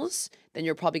meals, then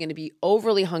you're probably going to be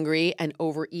overly hungry and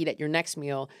overeat at your next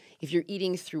meal. If you're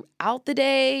eating throughout the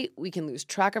day, we can lose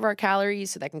track of our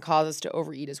calories, so that can cause us to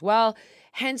overeat as well.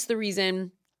 Hence the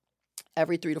reason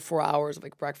every 3 to 4 hours of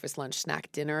like breakfast, lunch,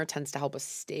 snack, dinner tends to help us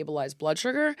stabilize blood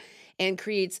sugar and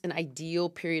creates an ideal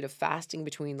period of fasting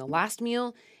between the last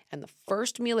meal and the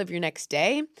first meal of your next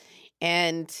day.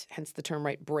 And hence the term,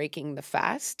 right, breaking the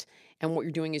fast. And what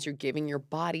you're doing is you're giving your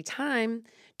body time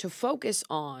to focus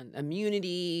on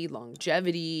immunity,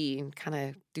 longevity, and kind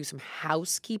of do some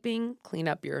housekeeping, clean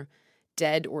up your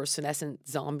dead or senescent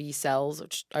zombie cells,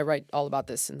 which I write all about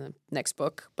this in the next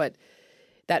book. But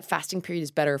that fasting period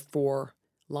is better for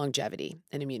longevity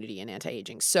and immunity and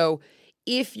anti-aging. So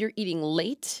if you're eating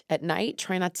late at night,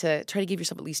 try to give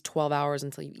yourself at least 12 hours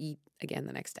until you eat again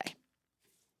the next day.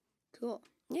 Cool.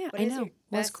 Yeah, What I is know. your It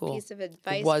was best cool. piece of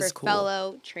advice was for cool.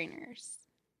 fellow trainers?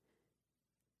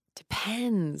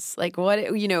 Depends. Like what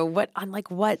on like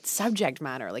what subject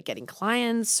matter? Like getting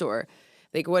clients or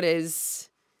like what is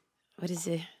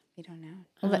it? We don't know.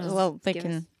 Well, they give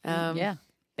can. us-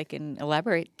 They can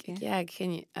elaborate. Yeah,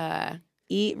 can you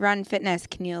Eat, run, fitness.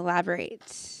 Can you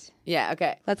elaborate? yeah,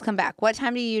 okay. Let's come back. What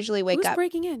time do you usually wake Who's up?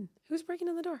 breaking in? Who's breaking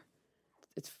in the door?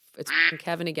 It's f***ing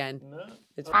Kevin again.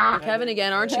 It's f***ing Kevin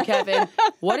again, aren't you, Kevin?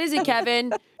 What is it,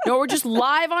 Kevin? No, we're just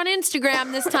live on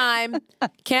Instagram this time.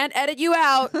 Can't edit you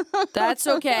out. That's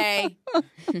okay.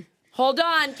 Hold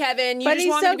on, Kevin. You But just he's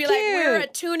want me so to be like, we're cute.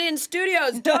 at Tune In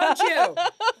Studios, don't you?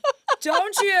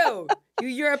 Don't you? You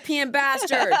European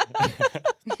bastard.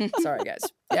 Sorry, guys.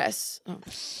 Yes.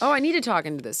 Oh, I needed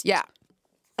talking to this. Yeah.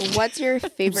 What's your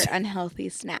favorite unhealthy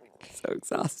snack? So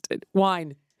exhausted.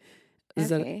 Wine.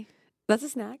 Okay. That's a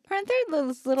snack. Aren't there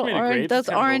those little made of orange? grapes, Those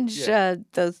kind of orange. yeah.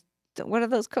 Those. What are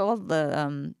those called?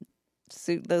 The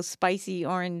those spicy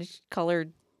orange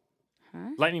colored.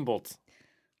 Lightning bolts.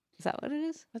 Is that what it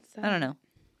is? What's that? I don't know.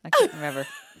 I can't remember.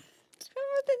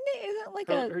 Remember the name? Is that like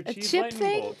Her a cheese chip lightning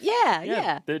thing? bolts.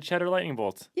 Yeah. The cheddar lightning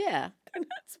bolts. Yeah. They're not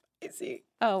spicy.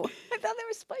 Oh, I thought they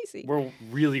were spicy. We're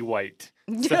really white.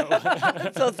 So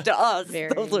So to us,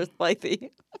 Very. those are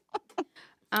spicy.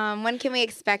 When can we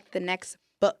expect the next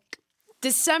book?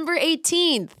 December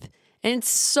 18th. And it's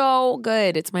so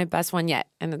good. It's my best one yet.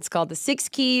 And it's called The 6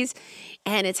 Keys.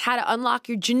 And it's how to unlock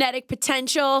your genetic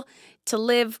potential to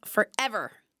live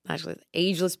forever. Actually,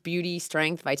 ageless beauty,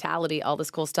 strength, vitality, all this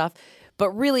cool stuff. But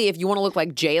really, if you want to look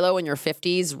like J-Lo in your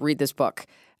 50s, read this book.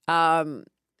 And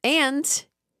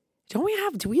do we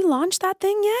launch that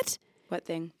thing yet? What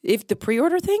thing? If the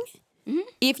pre-order thing?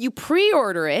 If you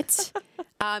pre-order it,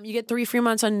 you get 3 free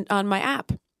months on my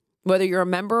app, whether you're a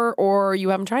member or you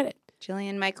haven't tried it.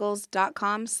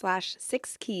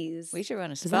 JillianMichaels.com/6keys. We should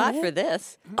run a that spot it? for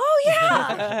this. Oh,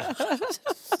 yeah.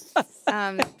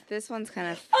 This one's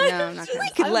kind of no, I'm not We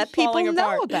gonna. could let people falling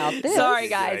know apart. about this. Sorry, good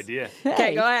guys. idea.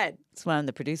 Okay, go ahead. That's why I'm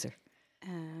the producer.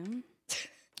 Um,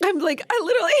 I'm like, I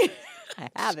literally. I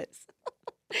have it.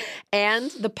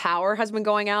 And the power has been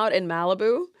going out in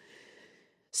Malibu.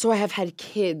 So I have had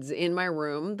kids in my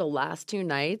room the last 2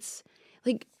 nights.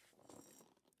 Like,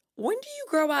 when do you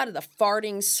grow out of the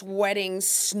farting, sweating,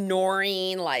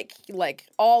 snoring, like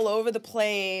all over the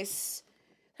place?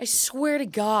 I swear to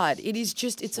God, it is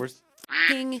just, it's a Where's-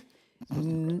 fucking.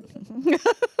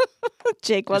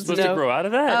 Jake We're wants to supposed to know. grow out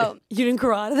of that? oh, You didn't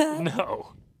grow out of that?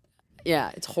 No.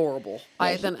 Yeah, it's horrible.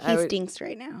 I he would- stinks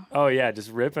right now. Oh yeah,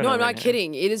 just ripping. No, I'm them not in.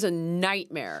 kidding. It is a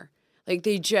nightmare. Like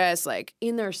they just like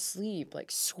in their sleep,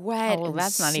 like sweat. Oh, well, and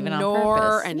that's not even on snore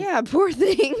purpose. And Yeah, poor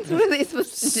things. What are they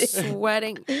supposed to do?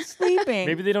 sweating. Sleeping.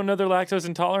 Maybe they don't know they're lactose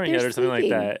intolerant They're yet, or something like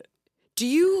sleeping. that. Do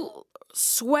you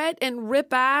sweat and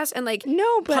rip ass and like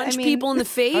No, but punch I mean, people in the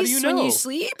face you when know? you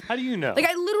sleep? How do you know? Like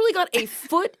I literally got a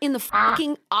foot in the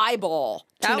fucking eyeball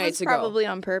 2 that nights was ago. probably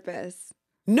on purpose.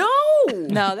 No,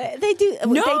 No, they do.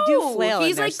 no. They do flail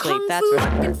He's in their like sleep. kung That's fu for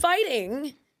sure. fucking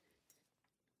fighting.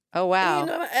 Oh wow. You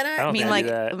know, and I I don't mean, think I like,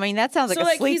 do that. I mean, that sounds like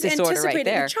so a sleep he's disorder right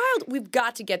anticipating there. the child. We've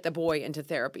got to get the boy into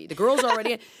therapy. The girl's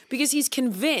already because he's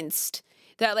convinced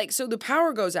that like so the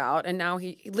power goes out and now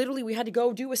he literally we had to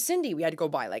go do a Cindy. We had to go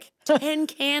buy like 10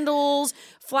 candles,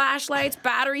 flashlights,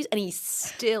 batteries, and he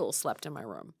still slept in my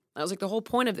room. I was like, the whole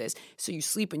point of this, so you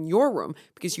sleep in your room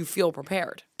because you feel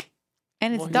prepared.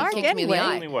 And it's Well, he dark kicked me in the anyway.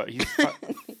 eye. Only what? He's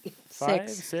five,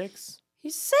 six?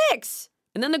 He's 6.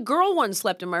 And then the girl one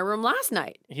slept in my room last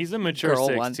night. He's a mature Girl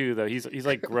 6 one. too, though. He's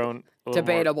like grown. a little more-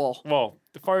 Debatable. Well,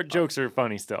 the fart jokes are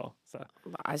funny still. So.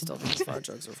 I still think fart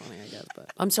jokes are funny, I guess.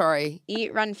 But I'm sorry.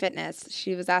 Eat, Run, Fitness.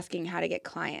 She was asking how to get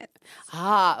clients.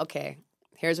 Okay.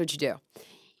 Here's what you do.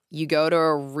 You go to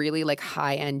a really like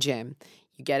high-end gym.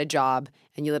 You get a job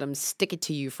and you let them stick it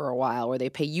to you for a while where they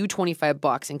pay you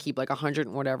 $25 and keep like $100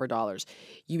 and whatever dollars.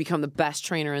 You become the best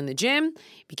trainer in the gym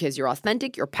because you're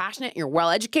authentic, you're passionate, you're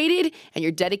well-educated, and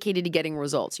you're dedicated to getting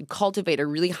results. You cultivate a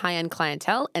really high-end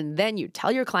clientele, and then you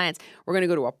tell your clients, we're going to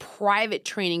go to a private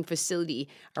training facility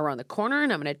around the corner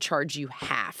and I'm going to charge you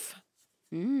half,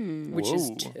 which is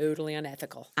Whoa. totally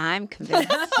unethical. I'm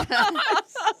convinced.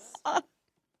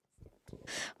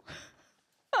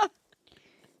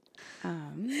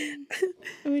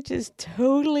 Which is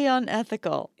totally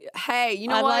unethical. Hey, you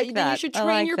know I what? like Then that. you should I train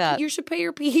like your that. you should pay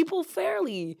your people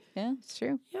fairly. Yeah, it's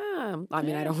true. Yeah. I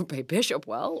mean, I don't pay Bishop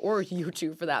well, or you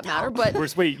two for that matter, but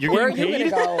Wait, you're where are getting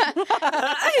you paid?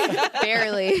 gonna go?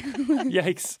 Barely.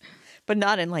 Yikes. But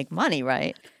not in like money,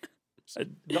 right?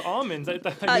 The almonds. I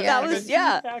thought that was,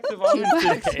 yeah. Packs of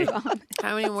almonds today.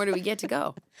 How many more do we get to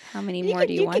go? How many You more could,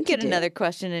 do you you want could get to do? another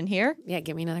question in here. Yeah,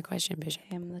 give me another question, Bishop.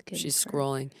 I'm looking. She's for-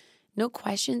 scrolling. No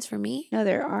questions for me? No,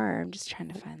 there are. I'm just trying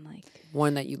to find like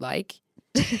One that you like?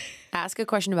 Ask a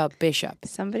question about Bishop.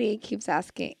 somebody keeps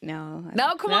asking. No,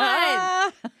 No, come on.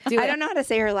 Ah! I don't know how to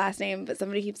say her last name, but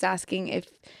somebody keeps asking if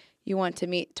you want to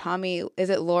meet Tommy. Is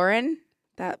it Lauren,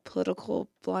 that political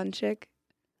blonde chick?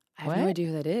 I have no What? idea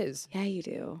who that is. Yeah, you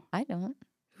do. I don't.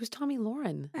 Who's Tommy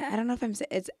Lauren? I don't know if I'm saying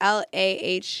it's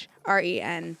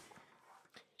LAHREN.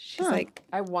 She's Huh. like,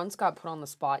 I once got put on the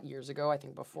spot years ago, I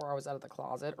think before I was out of the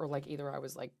closet, or like either I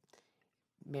was like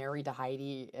married to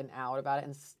Heidi and out about it.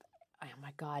 And oh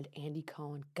my God, Andy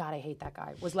Cohen. God, I hate that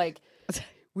guy. Was like,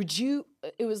 would you,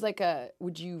 it was like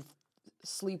would you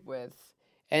sleep with?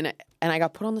 And I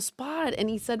got put on the spot and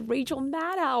he said, Rachel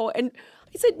Maddow. And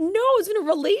I said, no, it's in a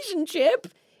relationship.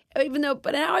 Even though,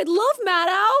 but now I love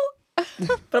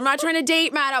Maddow. But I'm not trying to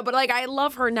date Maddow, but like I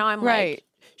love her. Now I'm Right. like,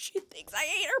 she thinks I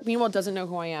hate her. Meanwhile, doesn't know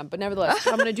who I am. But nevertheless,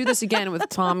 I'm going to do this again with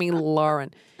Tommy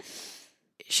Lauren.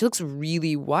 She looks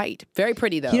really white. Very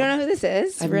pretty, though. you don't know who this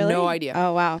is? I have really? no idea.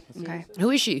 Oh wow. Okay.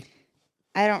 Who is she?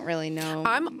 I don't really know.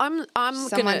 I'm Someone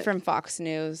gonna from Fox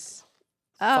News,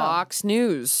 Fox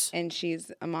News, and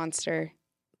she's a monster.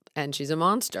 and she's a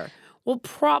monster. Well,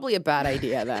 probably a bad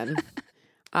idea then.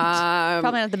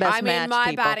 Probably not the best I mean, match, my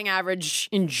people. batting average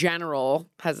in general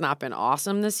has not been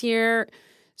awesome this year,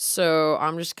 so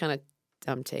I'm just kind of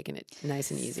I'm taking it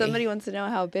nice and easy. Somebody wants to know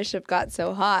how Bishop got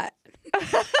so hot.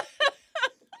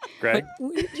 Greg?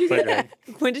 when did you Sorry, get,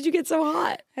 when did you get so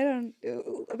hot? I don't.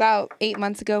 About 8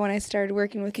 months ago when I started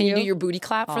working with Can you do your booty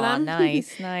clap for Aw, them?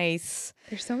 nice, nice.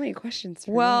 There's so many questions.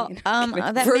 For Well, me.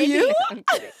 that For may be, you?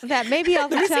 that may be all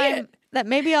the me see time. it. That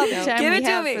may be all the time Give we it to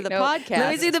have me. for the Nope. podcast.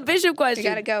 Let me see the Bishop I question.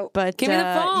 gotta go. But Give me the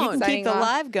you phone. can keep Signing the off.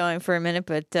 live going for a minute.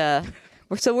 But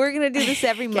we're gonna do this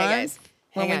every month guys.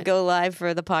 when Hang we on. go live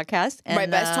for the podcast. And, My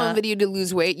best home video to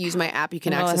lose weight. Use my app. You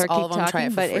can I'll let access her all keep of them. Try talking, it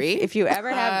for but free. If you ever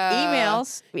have email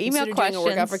Consider questions, doing a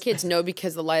workout for kids. No,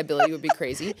 because the liability would be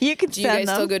crazy. You can Do you send guys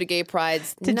still them go to gay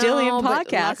prides? to no, Jillian but not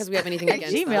Podcast because we have anything at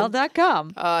against them.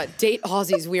 gmail.com. Date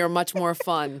Aussies. We are much more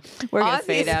fun. We're gonna Aussies.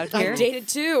 fade out I here. dated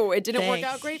too. It didn't work Thanks.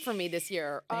 out great for me this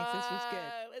year. Thanks, this was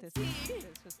good. Let's This see.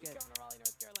 was good. Going to Raleigh,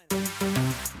 North Carolina.